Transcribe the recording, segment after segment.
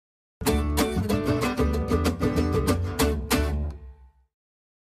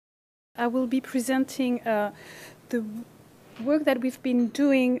I will be presenting the work that we've been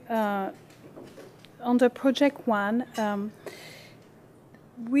doing under Project One.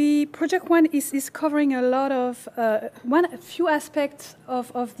 Project One is covering a lot of a few aspects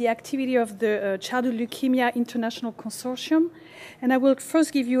of the activity of the Childhood Leukemia International Consortium, and I will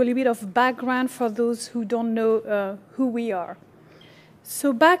first give you a little bit of background for those who don't know who we are.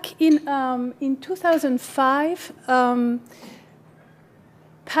 So back in 2005,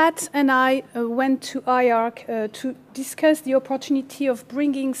 Pat and I went to IARC to discuss the opportunity of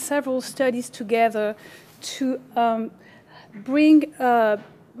bringing several studies together to bring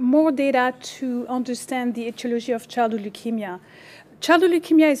more data to understand the etiology of childhood leukemia. Childhood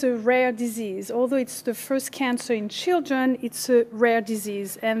leukemia is a rare disease. Although it's the first cancer in children, it's a rare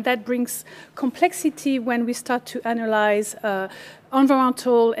disease, and that brings complexity when we start to analyze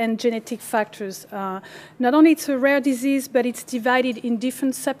environmental and genetic factors. Not only it's a rare disease, but it's divided in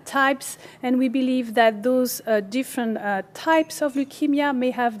different subtypes, and we believe that those different types of leukemia may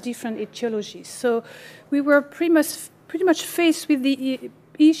have different etiologies. So we were pretty much faced with the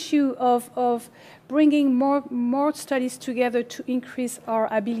issue of bringing more studies together to increase our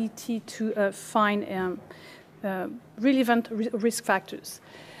ability to find relevant risk factors.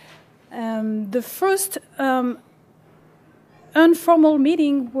 The first informal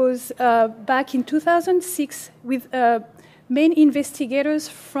meeting was back in 2006 with main investigators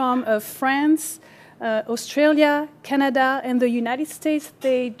from France, Australia, Canada, and the United States.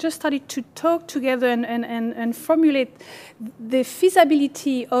 They just started to talk together and formulate the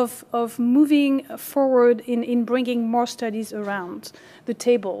feasibility of moving forward in bringing more studies around the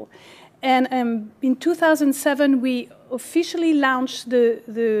table. And in 2007, we officially launched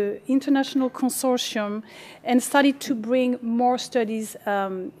the International Consortium and started to bring more studies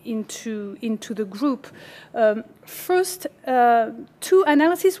into the group. First, two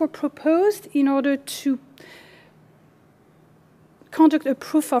analyses were proposed in order to conduct a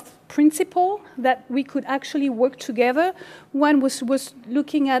proof of principle that we could actually work together. One was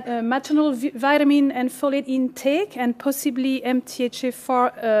looking at maternal vitamin and folate intake and possibly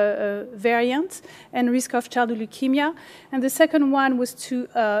MTHFR variant and risk of childhood leukemia. And the second one was to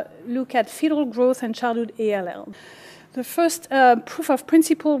look at fetal growth and childhood ALL. The first proof of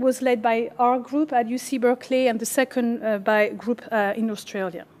principle was led by our group at UC Berkeley, and the second by a group in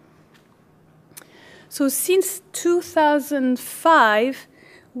Australia. So since 2005,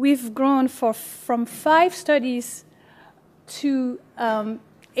 we've grown from 5 studies to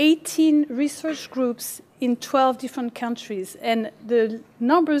 18 research groups in 12 different countries. And the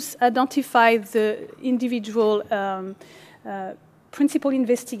numbers identify the individual principal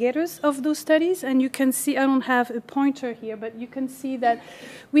investigators of those studies. And you can see, I don't have a pointer here, but you can see that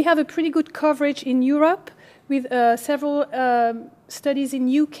we have a pretty good coverage in Europe with several studies in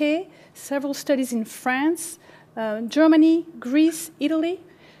UK, several studies in France, Germany, Greece, Italy.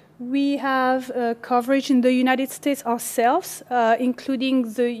 We have coverage in the United States ourselves,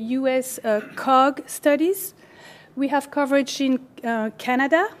 including the US COG studies. We have coverage in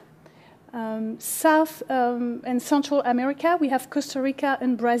Canada, South and Central America. We have Costa Rica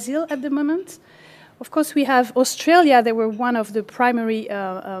and Brazil at the moment. Of course, we have Australia. They were one of the primary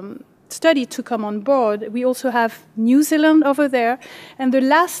study to come on board. We also have New Zealand over there, and the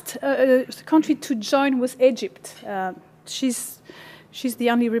last country to join was Egypt. She's the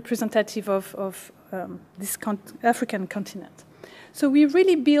only representative of this African continent. So we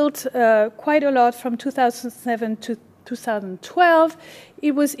really built quite a lot from 2007 to 2012.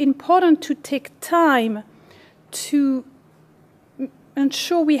 It was important to take time to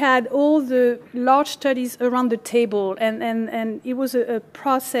ensure we had all the large studies around the table, and it was a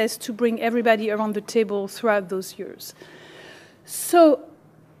process to bring everybody around the table throughout those years. So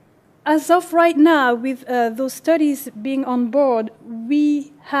as of right now, with those studies being on board,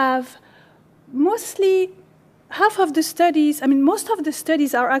 we have mostly half of the studies, most of the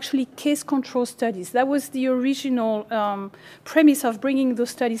studies are actually case control studies. That was the original premise of bringing those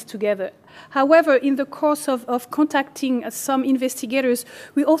studies together. However, in the course of contacting some investigators,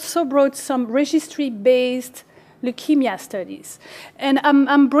 we also brought some registry-based leukemia studies. And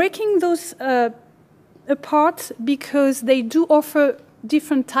I'm breaking those apart because they do offer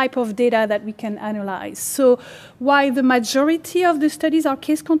different type of data that we can analyze. So while the majority of the studies are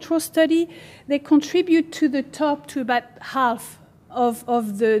case control study, they contribute to the top to about half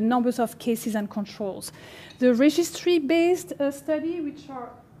of the numbers of cases and controls. The registry-based study, which are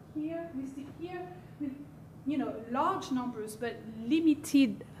here, listed here, with large numbers, but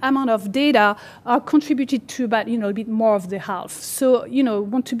limited amount of data are contributed to about, a bit more of the half. So,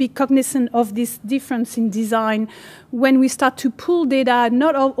 want to be cognizant of this difference in design. When we start to pull data,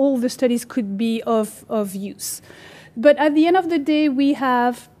 not all the studies could be of use. But at the end of the day, we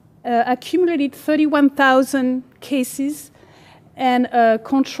have accumulated 31,000 cases and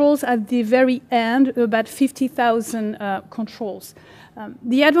controls at the very end, about 50,000 controls.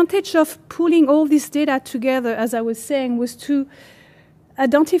 The advantage of pulling all this data together, as I was saying, was to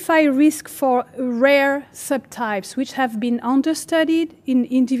identify risk for rare subtypes, which have been understudied in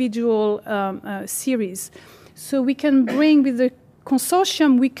individual series. So we can bring, with the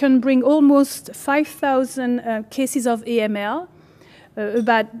consortium, we can bring almost 5,000 cases of AML.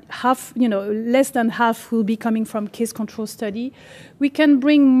 About half, less than half will be coming from case control study. We can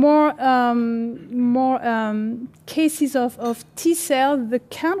bring more cases of T cell. The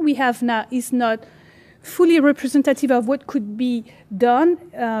count we have now is not fully representative of what could be done.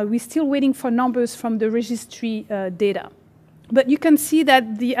 We're still waiting for numbers from the registry data. But you can see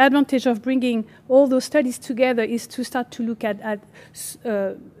that the advantage of bringing all those studies together is to start to look at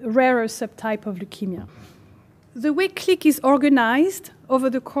rarer subtype of leukemia. The way CLIC is organized over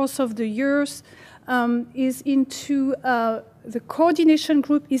the course of the years is into the coordination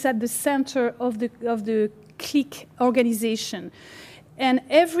group is at the center of the CLIC organization. And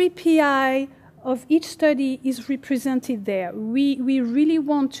every PI of each study is represented there. We really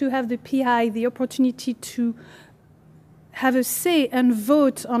want to have the PI the opportunity to have a say and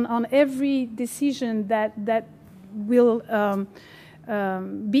vote on every decision that will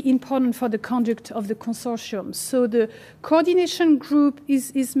be important for the conduct of the consortium. So the coordination group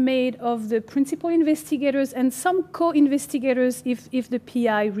is made of the principal investigators and some co-investigators if the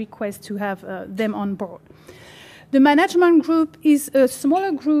PI requests to have them on board. The management group is a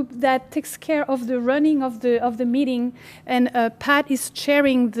smaller group that takes care of the running of the meeting, and Pat is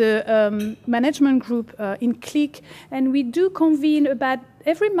chairing the management group in CLIC, and we do convene about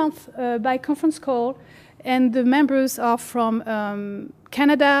every month by conference call. And the members are from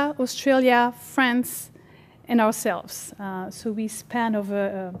Canada, Australia, France, and ourselves. So we span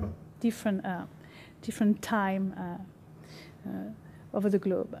over different time over the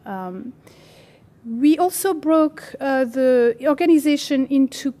globe. We also broke the organization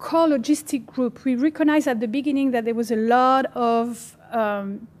into core logistic group. We recognized at the beginning that there was a lot of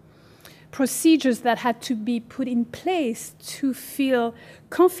procedures that had to be put in place to feel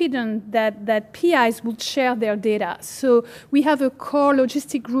confident that PIs would share their data. So we have a core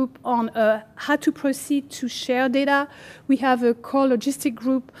logistic group on how to proceed to share data. We have a core logistic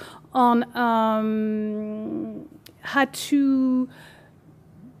group on how to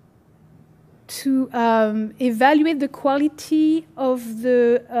evaluate the quality of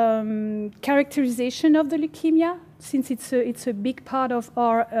the characterization of the leukemia, since it's a big part of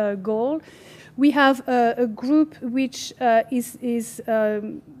our goal. We have a group which is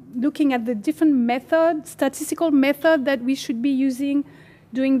looking at the different statistical method that we should be using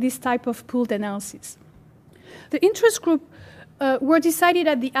doing this type of pooled analysis. The interest group were decided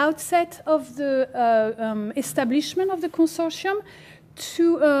at the outset of the establishment of the consortium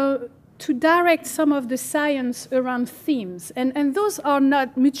to direct some of the science around themes. And those are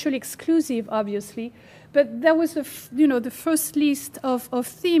not mutually exclusive, obviously, but that was the first list of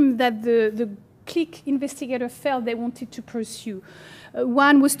themes that the CLIC investigator felt they wanted to pursue.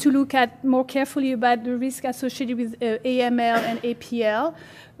 One was to look at more carefully about the risk associated with AML and APL.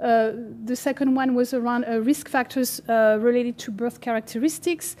 The second one was around risk factors related to birth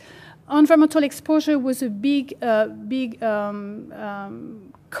characteristics. Environmental exposure was a big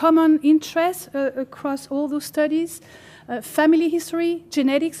common interest across all those studies. Family history,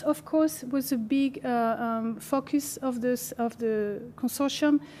 genetics, of course, was a big focus of the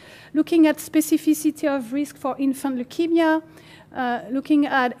consortium. Looking at specificity of risk for infant leukemia, looking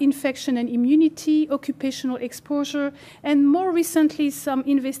at infection and immunity, occupational exposure, and more recently, some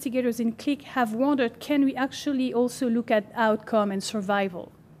investigators in CLIC have wondered, can we actually also look at outcome and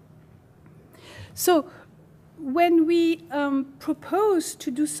survival? So when we propose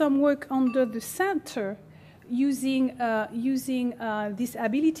to do some work under the center, using this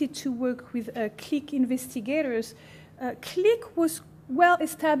ability to work with CLIC investigators, CLIC was well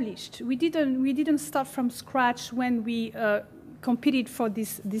established. We didn't start from scratch when we competed for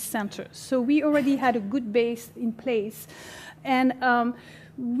this center. So we already had a good base in place, and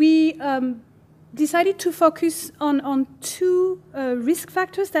we decided to focus on two risk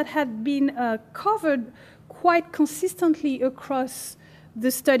factors that had been covered quite consistently across the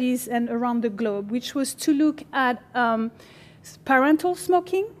studies and around the globe, which was to look at parental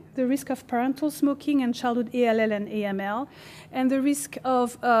smoking, the risk of parental smoking and childhood ALL and AML, and the risk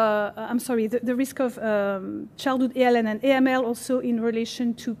of, the risk of childhood ALL and AML also in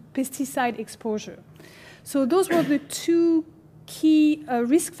relation to pesticide exposure. So those were the two key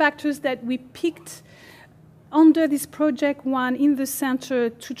risk factors that we picked under this project one in the center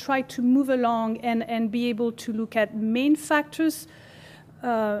to try to move along and be able to look at main factors,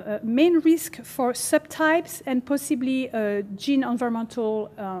 main risk for subtypes, and possibly gene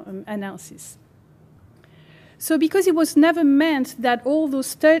environmental analysis. So because it was never meant that all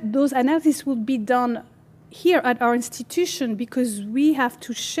those analyses would be done here at our institution, because we have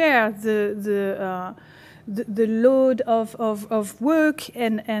to share the load of work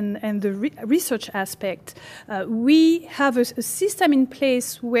and the research aspect. We have a system in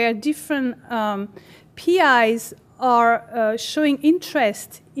place where different PIs are showing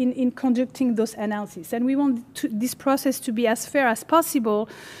interest in conducting those analyses. And we want this process to be as fair as possible.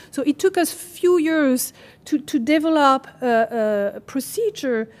 So it took us a few years to develop a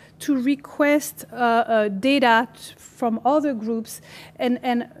procedure to request data from other groups and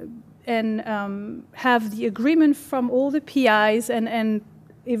have the agreement from all the PIs and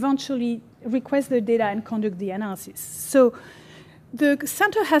eventually request the data and conduct the analysis. So the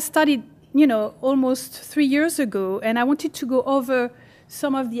center has started, almost 3 years ago, and I wanted to go over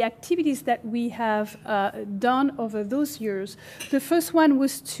some of the activities that we have done over those years. The first one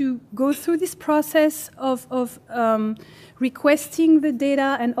was to go through this process of requesting the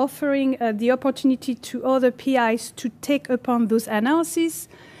data and offering the opportunity to other PIs to take upon those analyses.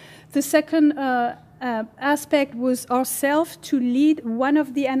 The second aspect was ourselves to lead one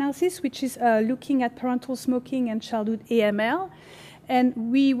of the analyses, which is looking at parental smoking and childhood AML.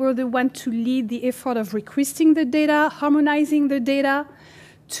 And we were the one to lead the effort of requesting the data, harmonizing the data,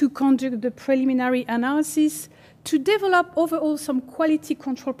 to conduct the preliminary analysis, to develop overall some quality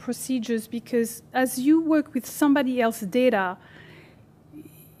control procedures, because as you work with somebody else's data,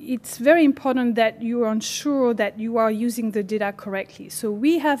 it's very important that you are sure that you are using the data correctly. So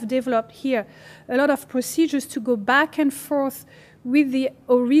we have developed here a lot of procedures to go back and forth with the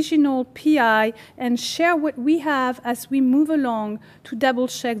original PI and share what we have as we move along, to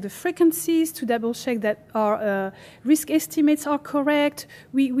double-check the frequencies, to double-check that our risk estimates are correct.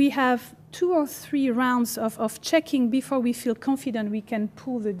 We have 2 or 3 rounds of checking before we feel confident we can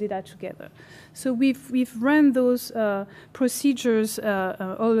pull the data together. So we've run those procedures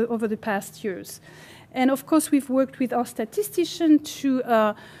all over the past years. And of course, we've worked with our statistician to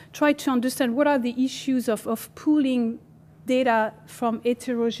try to understand what are the issues of pooling data from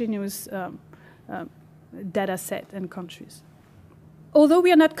heterogeneous data set and countries. Although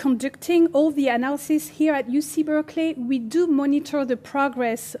we are not conducting all the analysis here at UC Berkeley, we do monitor the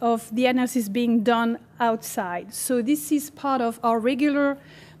progress of the analysis being done outside. So this is part of our regular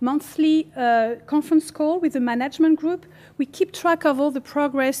monthly conference call with the management group. We keep track of all the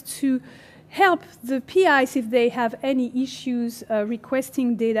progress to help the PIs if they have any issues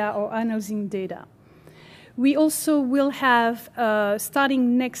requesting data or analyzing data. We also will have,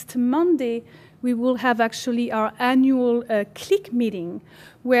 starting next Monday, we will have actually our annual CLIC meeting,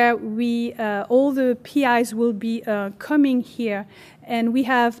 where we, all the PIs will be coming here, and we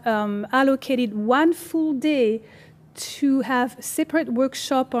have allocated 1 full day to have a separate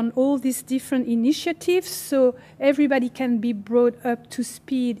workshop on all these different initiatives, so everybody can be brought up to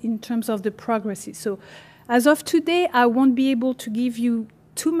speed in terms of the progresses. So as of today, I won't be able to give you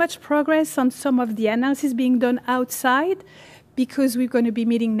too much progress on some of the analysis being done outside, because we're going to be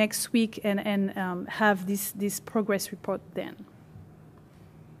meeting next week and have this progress report then.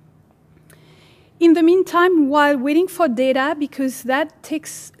 In the meantime, while waiting for data, because that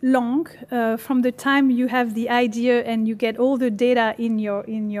takes long, from the time you have the idea and you get all the data in your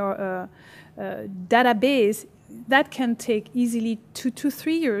database, that can take easily 2 to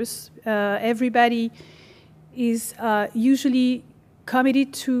 3 years. Everybody is usually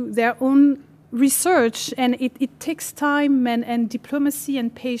committed to their own research, and it takes time and diplomacy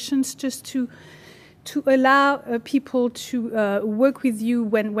and patience just to allow people to work with you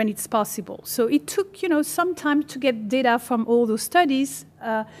when it's possible. So it took some time to get data from all those studies.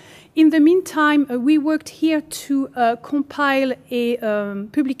 In the meantime, we worked here to compile a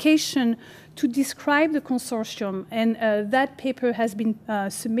publication to describe the consortium, and that paper has been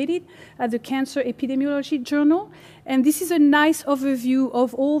submitted at the Cancer Epidemiology Journal, and this is a nice overview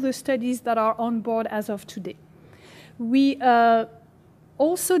of all the studies that are on board as of today. We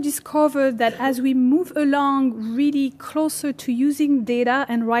also discovered that as we move along really closer to using data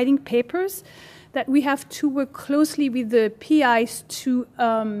and writing papers, that we have to work closely with the PIs to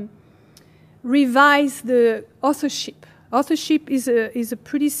revise the authorship Authorship is a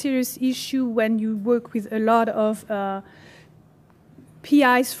pretty serious issue when you work with a lot of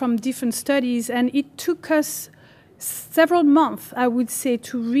PIs from different studies, and it took us several months, I would say,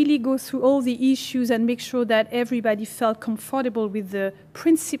 to really go through all the issues and make sure that everybody felt comfortable with the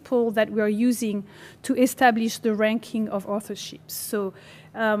principle that we are using to establish the ranking of authorships. So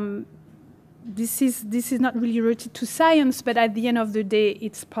this is not really related to science, but at the end of the day,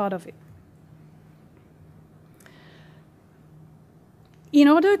 it's part of it. In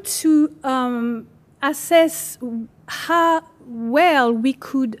order to assess how well we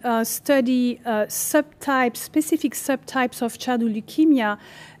could study specific subtypes of childhood leukemia,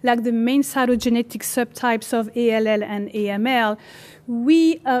 like the main cytogenetic subtypes of ALL and AML,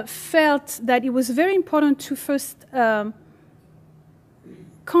 we felt that it was very important to first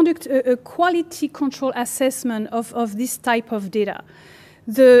conduct a quality control assessment of this type of data.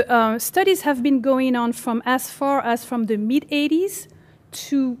 The studies have been going on from as far as from the mid-'80s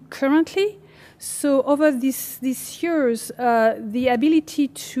to currently. So over these years, the ability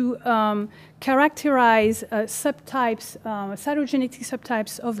to characterize subtypes, cytogenetic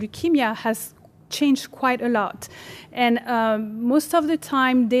subtypes of leukemia has changed quite a lot. And most of the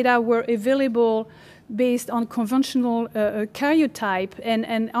time, data were available based on conventional karyotype,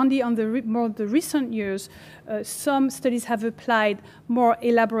 and only on the recent years, some studies have applied more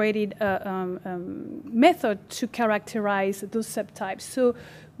elaborated method to characterize those subtypes. So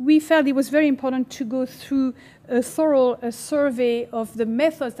we felt it was very important to go through a thorough survey of the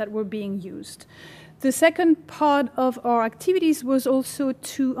methods that were being used. The second part of our activities was also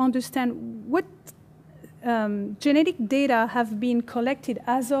to understand what genetic data have been collected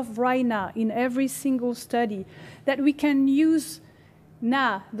as of right now in every single study that we can use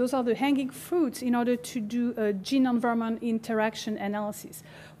now. Those are the hanging fruits in order to do a gene-environment interaction analysis.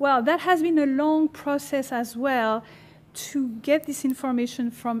 Well, that has been a long process as well to get this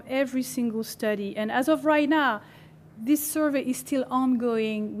information from every single study. And as of right now, this survey is still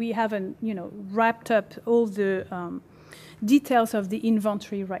ongoing. We haven't, wrapped up all the details of the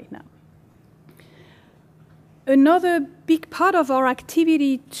inventory right now. Another big part of our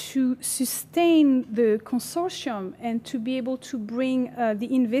activity to sustain the consortium and to be able to bring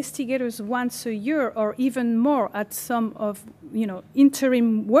the investigators once a year or even more at some of,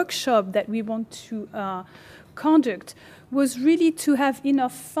 interim workshop that we want to conduct was really to have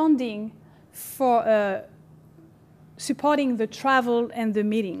enough funding for supporting the travel and the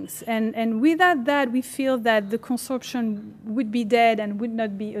meetings. And without that, we feel that the consortium would be dead and would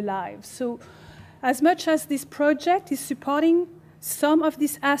not be alive. So as much as this project is supporting some of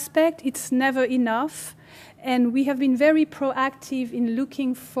this aspect, it's never enough. And we have been very proactive in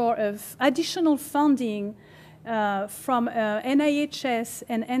looking for additional funding from NIHS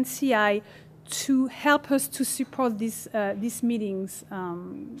and NCI to help us to support these meetings,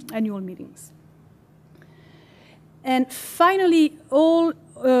 annual meetings. And finally, all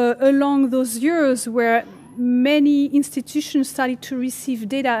along those years where many institutions started to receive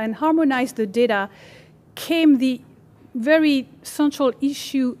data and harmonize the data, came the very central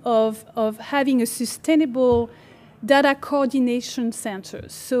issue of having a sustainable data coordination center.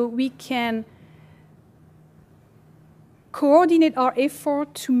 So we can coordinate our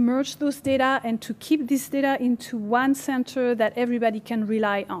effort to merge those data and to keep this data into one center that everybody can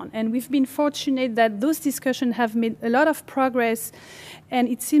rely on. And we've been fortunate that those discussions have made a lot of progress, and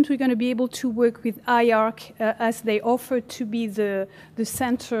it seems we're going to be able to work with IARC as they offer to be the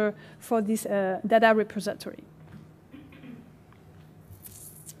center for this data repository.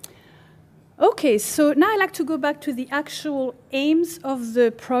 Okay, so now I'd like to go back to the actual aims of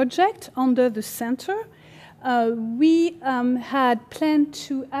the project under the center. We had planned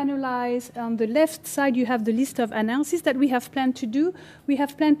to analyze, on the left side you have the list of analyses that we have planned to do. We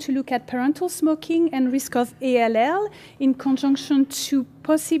have planned to look at parental smoking and risk of ALL in conjunction to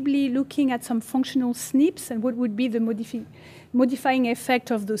possibly looking at some functional SNPs and what would be the modifying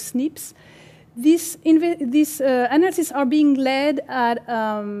effect of those SNPs. These analyses are being led at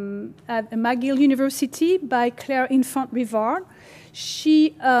McGill University by Claire Infant-Rivard.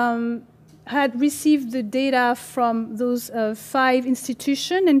 She had received the data from those 5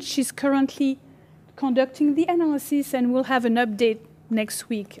 institutions, and she's currently conducting the analysis, and we'll have an update next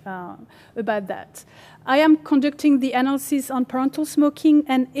week about that. I am conducting the analysis on parental smoking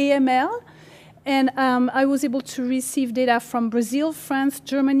and AML, and I was able to receive data from Brazil, France,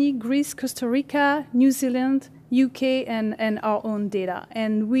 Germany, Greece, Costa Rica, New Zealand, UK, and our own data.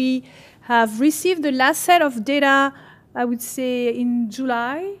 And we have received the last set of data, I would say, in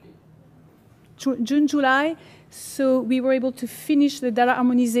June, July, so we were able to finish the data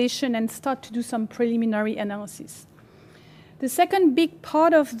harmonization and start to do some preliminary analysis. The second big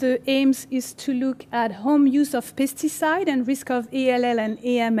part of the aims is to look at home use of pesticide and risk of ALL and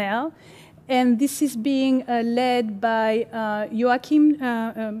AML. And this is being led by Joachim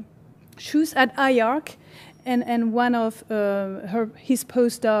Schuss at IARC and one of his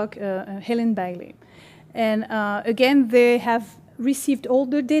postdoc, Helen Bailey. And again, they have received all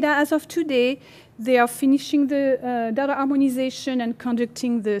the data as of today. They are finishing the data harmonization and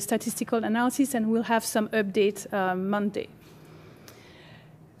conducting the statistical analysis, and we'll have some updates Monday.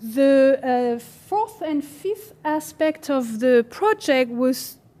 The fourth and fifth aspect of the project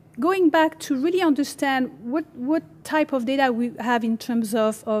was going back to really understand what type of data we have in terms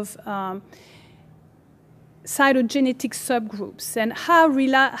of cytogenetic subgroups, and how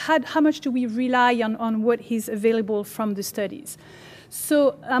much do we rely on what is available from the studies.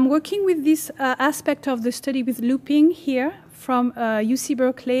 So I'm working with this aspect of the study with Lu Ping here from UC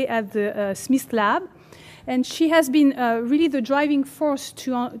Berkeley at the Smith Lab. And she has been really the driving force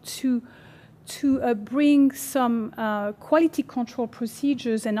to bring some quality control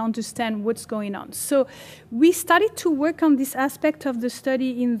procedures and understand what's going on. So we started to work on this aspect of the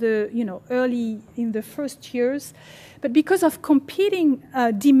study in the in the first years, but because of competing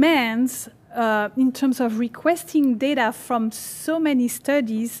demands in terms of requesting data from so many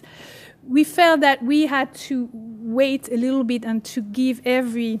studies, we felt that we had to wait a little bit and to give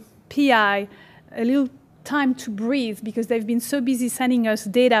every PI a little time to breathe, because they've been so busy sending us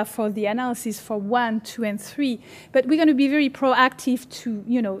data for the analysis for 1, 2, and 3. But we're going to be very proactive to,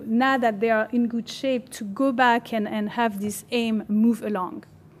 now that they are in good shape, to go back and have this aim move along.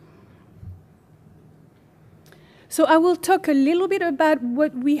 So I will talk a little bit about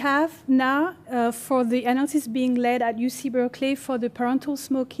what we have now for the analysis being led at UC Berkeley for the parental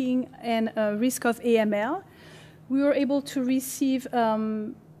smoking and risk of AML. We were able to receive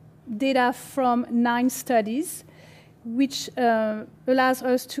data from 9 studies, which allows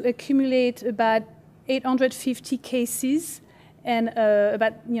us to accumulate about 850 cases and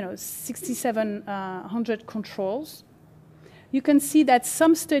about 6,700 controls. You can see that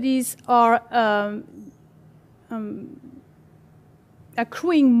some studies are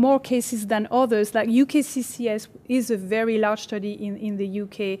accruing more cases than others, like UKCCS is a very large study in the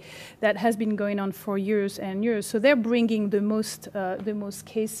UK that has been going on for years and years. So they're bringing the most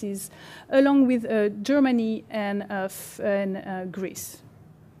cases, along with Germany and Greece.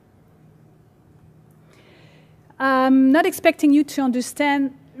 I'm not expecting you to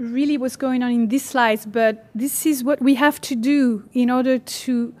understand really what's going on in these slides, but this is what we have to do in order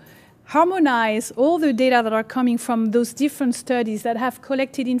to harmonize all the data that are coming from those different studies that have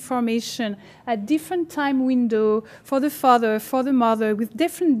collected information at different time window for the father, for the mother, with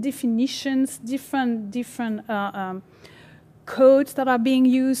different definitions, different codes that are being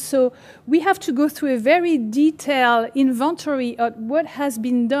used. So we have to go through a very detailed inventory of what has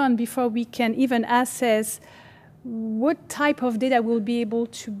been done before we can even assess what type of data will be able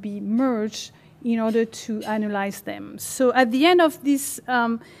to be merged in order to analyze them. So at the end of this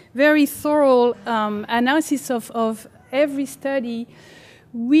very thorough analysis of every study,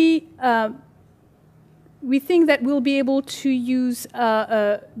 we think that we'll be able to use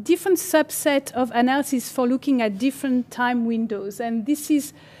a different subset of analysis for looking at different time windows. And this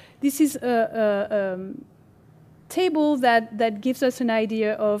is a table that gives us an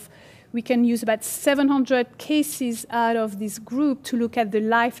idea of. We can use about 700 cases out of this group to look at the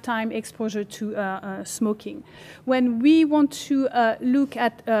lifetime exposure to smoking. When we want to look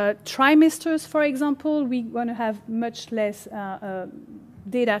at trimesters, for example, we want to have much less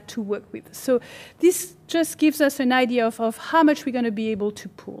data to work with. So this just gives us an idea of how much we're going to be able to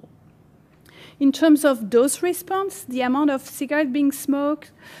pull. In terms of dose response, the amount of cigarette being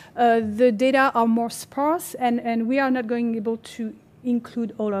smoked, the data are more sparse, and we are not going to be able to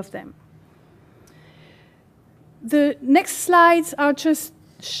include all of them. The next slides are just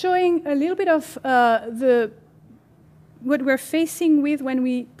showing a little bit of what we're facing with when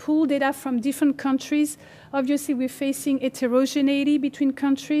we pull data from different countries. Obviously, we're facing heterogeneity between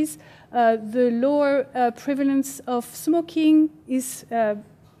countries. The lower prevalence of smoking is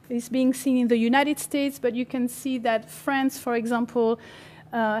being seen in the United States, but you can see that France, for example,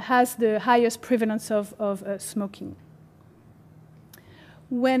 has the highest prevalence of smoking.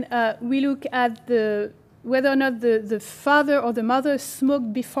 When we look at whether or not the father or the mother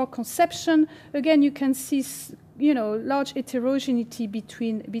smoked before conception, again, you can see large heterogeneity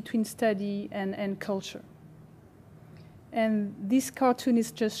between study and culture. And this cartoon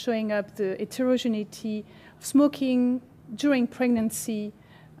is just showing up the heterogeneity of smoking during pregnancy,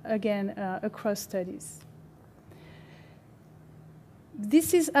 again, across studies.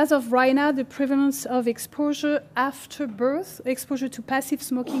 This is, as of right now, the prevalence of exposure after birth, exposure to passive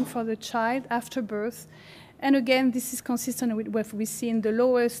smoking for the child after birth. And again, this is consistent with what we see in the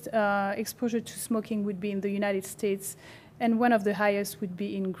lowest exposure to smoking would be in the United States, and one of the highest would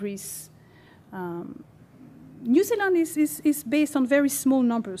be in Greece. New Zealand is based on very small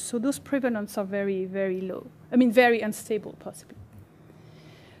numbers, so those prevalence are very, very low. I mean, very unstable, possibly.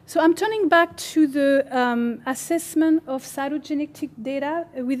 So I'm turning back to the assessment of cytogenetic data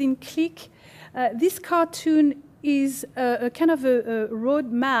within CLIC. This cartoon is a kind of a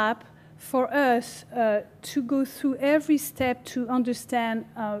roadmap for us to go through every step to understand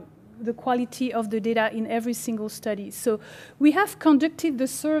the quality of the data in every single study. So we have conducted the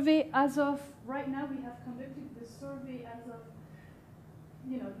survey as of, right now we have conducted the survey as of,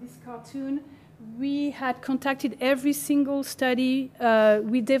 this cartoon. We had contacted every single study.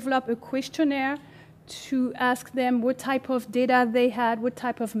 We developed a questionnaire to ask them what type of data they had, what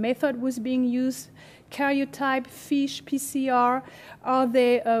type of method was being used, karyotype, FISH, PCR. Are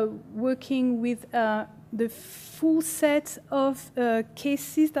they working with the full set of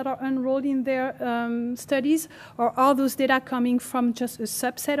cases that are enrolled in their studies, or are those data coming from just a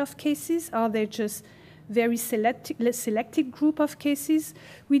subset of cases? Are they just very selected group of cases?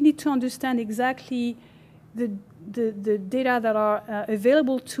 We need to understand exactly the data that are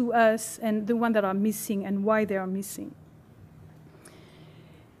available to us and the ones that are missing and why they are missing.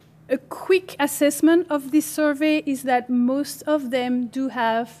 A quick assessment of this survey is that most of them do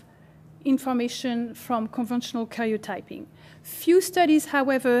have information from conventional karyotyping. Few studies,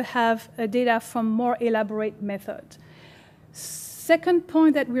 however, have data from more elaborate methods. Second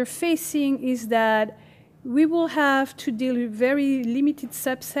point that we're facing is that we will have to deal with very limited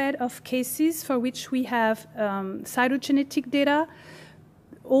subset of cases for which we have cytogenetic data.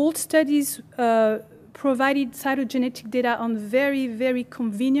 Old studies provided cytogenetic data on very, very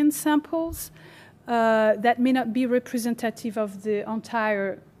convenient samples that may not be representative of the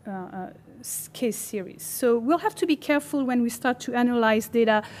entire case series. So we'll have to be careful when we start to analyze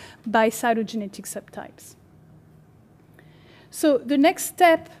data by cytogenetic subtypes. So the next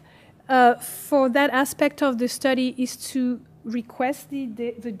step for that aspect of the study is to request the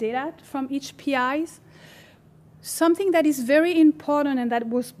data from each PIs. Something that is very important and that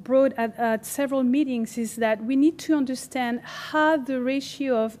was brought at several meetings is that we need to understand how the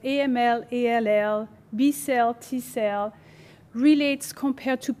ratio of AML, ALL, B cell, T cell relates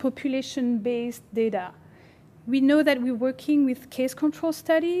compared to population-based data. We know that we're working with case control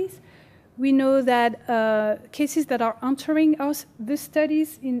studies. We know that cases that are entering the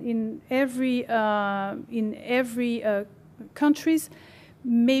studies in every countries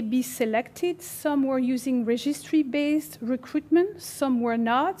may be selected. Some were using registry-based recruitment, some were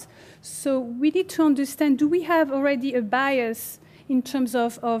not. So we need to understand, do we have already a bias in terms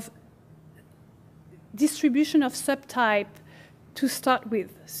of distribution of subtype to start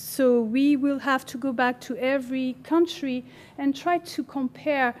with? So we will have to go back to every country and try to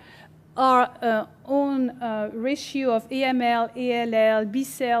compare our own ratio of AML, ALL, B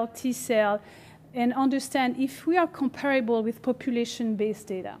cell, T cell, and understand if we are comparable with population-based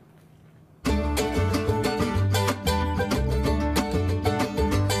data.